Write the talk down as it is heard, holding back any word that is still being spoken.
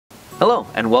Hello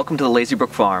and welcome to the Lazy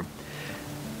Brook Farm.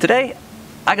 Today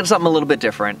I got something a little bit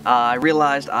different. I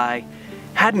realized I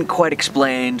hadn't quite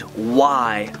explained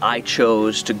why I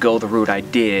chose to go the route I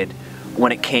did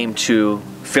when it came to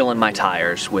filling my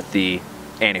tires with the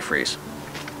antifreeze.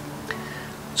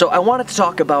 So I wanted to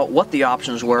talk about what the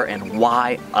options were and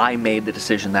why I made the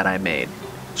decision that I made.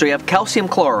 So you have calcium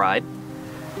chloride,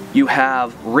 you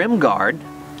have rim guard,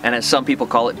 and as some people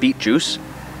call it, beet juice.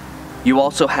 You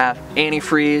also have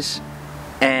antifreeze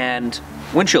and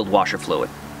windshield washer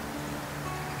fluid.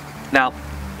 Now,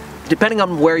 depending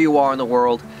on where you are in the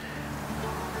world,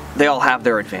 they all have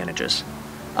their advantages.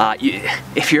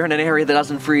 If you're in an area that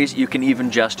doesn't freeze, you can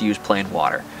even just use plain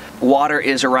water. Water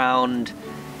is around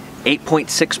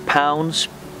 8.6 pounds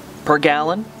per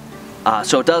gallon,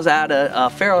 so it does add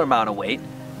a fair amount of weight,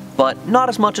 but not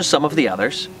as much as some of the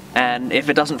others. And if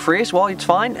it doesn't freeze, well, it's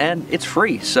fine and it's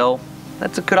free, so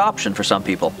that's a good option for some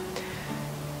people.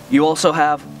 You also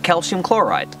have calcium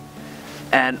chloride.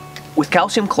 And with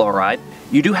calcium chloride,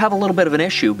 you do have a little bit of an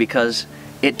issue because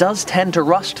it does tend to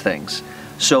rust things.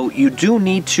 So you do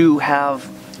need to have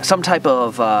some type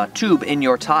of tube in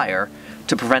your tire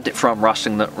to prevent it from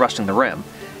rusting the rim.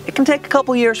 It can take a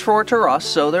couple years for it to rust,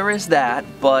 so there is that,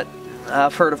 but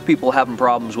I've heard of people having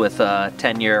problems with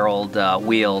 10-year-old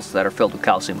wheels that are filled with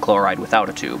calcium chloride without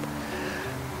a tube.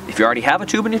 If you already have a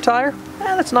tube in your tire,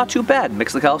 that's not too bad.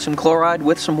 Mix the calcium chloride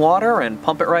with some water and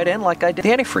pump it right in like I did the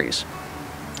antifreeze.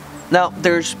 Now,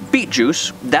 there's beet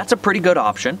juice. That's a pretty good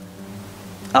option.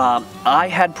 I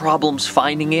had problems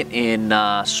finding it in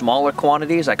smaller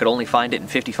quantities. I could only find it in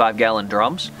 55-gallon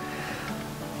drums.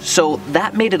 So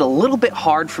that made it a little bit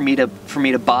hard for me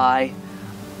to buy.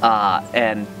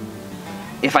 And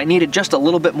if I needed just a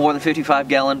little bit more than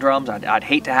 55-gallon drums, I'd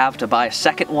hate to have to buy a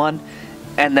second one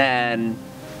and then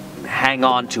hang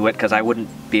on to it because I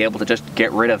wouldn't be able to just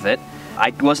get rid of it.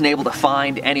 I wasn't able to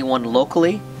find anyone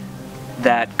locally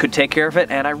that could take care of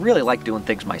it, and I really like doing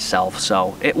things myself,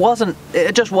 so it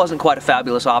just wasn't quite a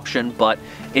fabulous option, but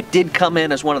it did come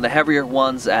in as one of the heavier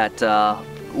ones at a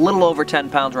little over 10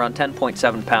 pounds, around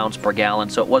 10.7 pounds per gallon,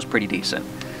 so it was pretty decent.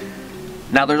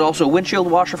 Now there's also windshield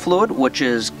washer fluid, which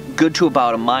is good to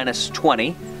about a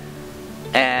 -20,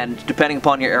 and depending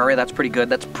upon your area, that's pretty good.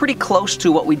 That's pretty close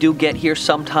to what we do get here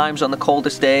sometimes on the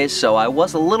coldest days, so I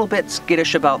was a little bit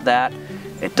skittish about that.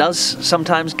 It does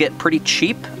sometimes get pretty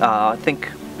cheap. I think,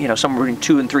 somewhere between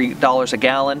 $2 and $3 a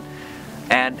gallon,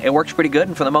 and it works pretty good,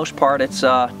 and for the most part, it's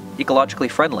ecologically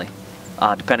friendly,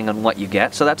 depending on what you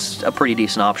get, so that's a pretty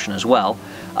decent option as well.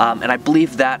 And I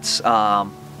believe that's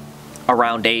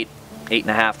around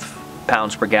 8.5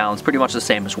 pounds per gallon. It's pretty much the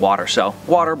same as water, so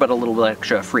water but a little bit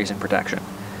extra freezing protection.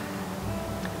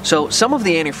 So some of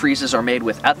the antifreezes are made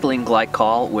with ethylene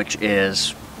glycol, which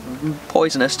is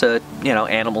poisonous to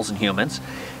animals and humans,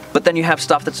 but then you have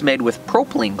stuff that's made with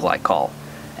propylene glycol,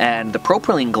 and the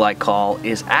propylene glycol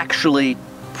is actually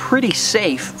pretty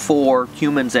safe for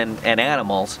humans and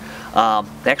animals.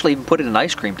 They actually even put it in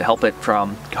ice cream to help it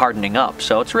from hardening up,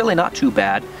 so it's really not too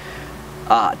bad.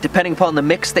 Depending upon the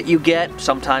mix that you get,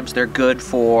 sometimes they're good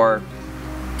for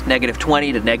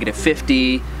 -20 to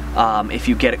 -50. If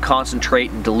you get it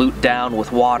concentrate and dilute down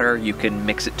with water, you can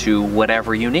mix it to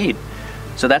whatever you need.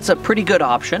 So that's a pretty good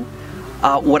option.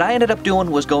 What I ended up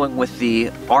doing was going with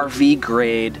the RV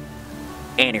grade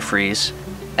antifreeze,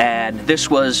 and this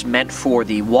was meant for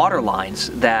the water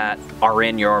lines that are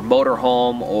in your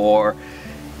motorhome or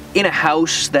in a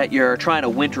house that you're trying to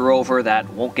winter over that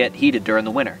won't get heated during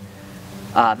the winter.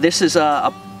 This was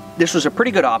a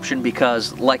pretty good option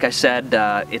because, like I said,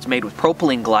 it's made with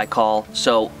propylene glycol,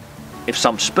 so if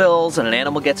some spills and an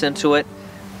animal gets into it,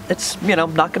 it's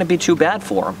not going to be too bad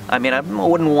for them. I mean, I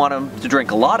wouldn't want them to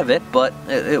drink a lot of it, but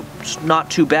it's not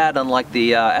too bad, unlike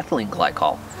the ethylene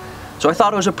glycol. So I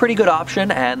thought it was a pretty good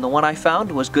option, and the one I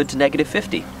found was good to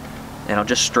 -50.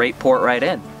 Just straight pour it right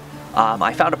in.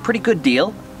 I found a pretty good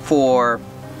deal for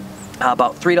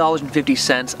about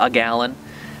 $3.50 a gallon.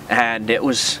 And it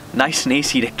was nice and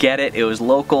easy to get it. It was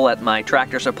local at my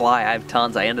Tractor Supply. I have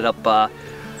tons. I ended up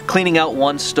cleaning out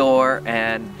one store,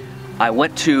 and I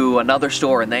went to another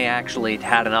store, and they actually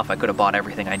had enough. I could have bought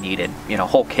everything I needed,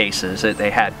 whole cases. They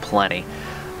had plenty.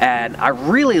 And I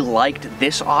really liked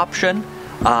this option.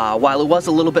 While it was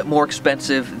a little bit more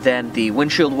expensive than the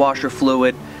windshield washer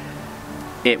fluid,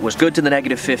 it was good to the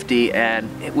 -50, and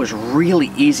it was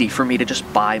really easy for me to just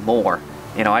buy more.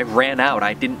 I ran out.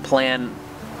 I didn't plan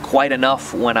quite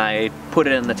enough when I put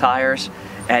it in the tires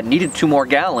and needed 2 more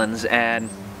gallons, and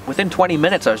within 20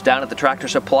 minutes I was down at the Tractor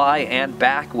Supply and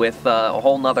back with a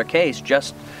whole nother case,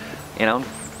 just in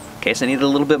case I needed a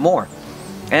little bit more.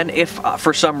 And if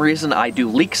for some reason I do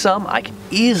leak some, I can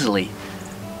easily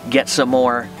get some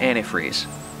more antifreeze.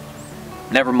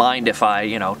 Never mind if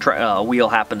a wheel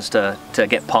happens to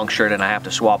get punctured and I have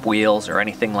to swap wheels or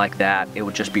anything like that. It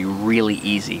would just be really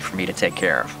easy for me to take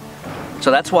care of. So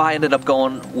that's why I ended up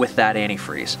going with that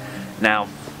antifreeze. Now,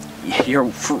 you're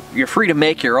free to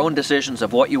make your own decisions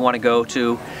of what you want to go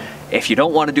to. If you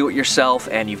don't want to do it yourself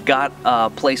and you've got a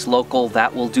place local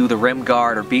that will do the rim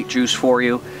guard or beet juice for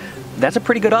you, that's a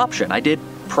pretty good option. I did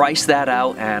price that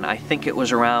out, and I think it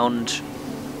was around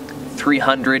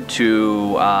 $300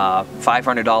 to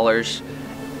 $500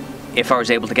 if I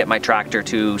was able to get my tractor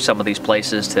to some of these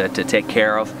places to take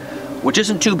care of, which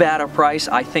isn't too bad a price.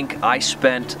 I think I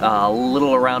spent a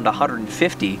little around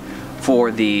 $150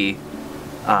 for the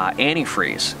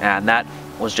antifreeze, and that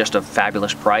was just a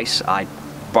fabulous price. I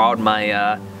borrowed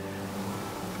my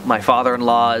my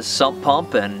father-in-law's sump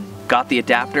pump and got the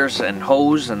adapters and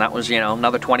hose, and that was,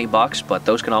 another 20 bucks, but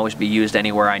those can always be used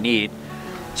anywhere I need.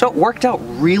 So it worked out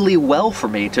really well for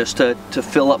me just to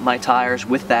fill up my tires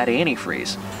with that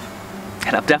antifreeze.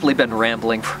 And I've definitely been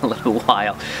rambling for a little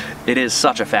while. It is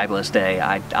such a fabulous day.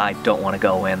 I don't want to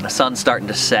go in. The sun's starting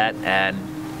to set, and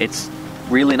it's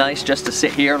really nice just to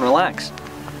sit here and relax.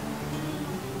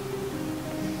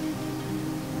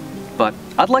 But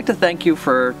I'd like to thank you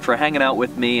for hanging out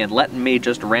with me and letting me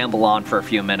just ramble on for a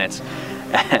few minutes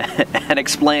and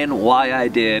explain why I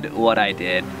did what I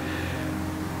did.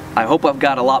 I hope I've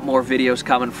got a lot more videos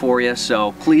coming for you,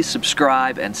 so please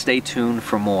subscribe and stay tuned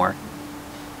for more.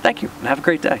 Thank you, and have a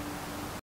great day.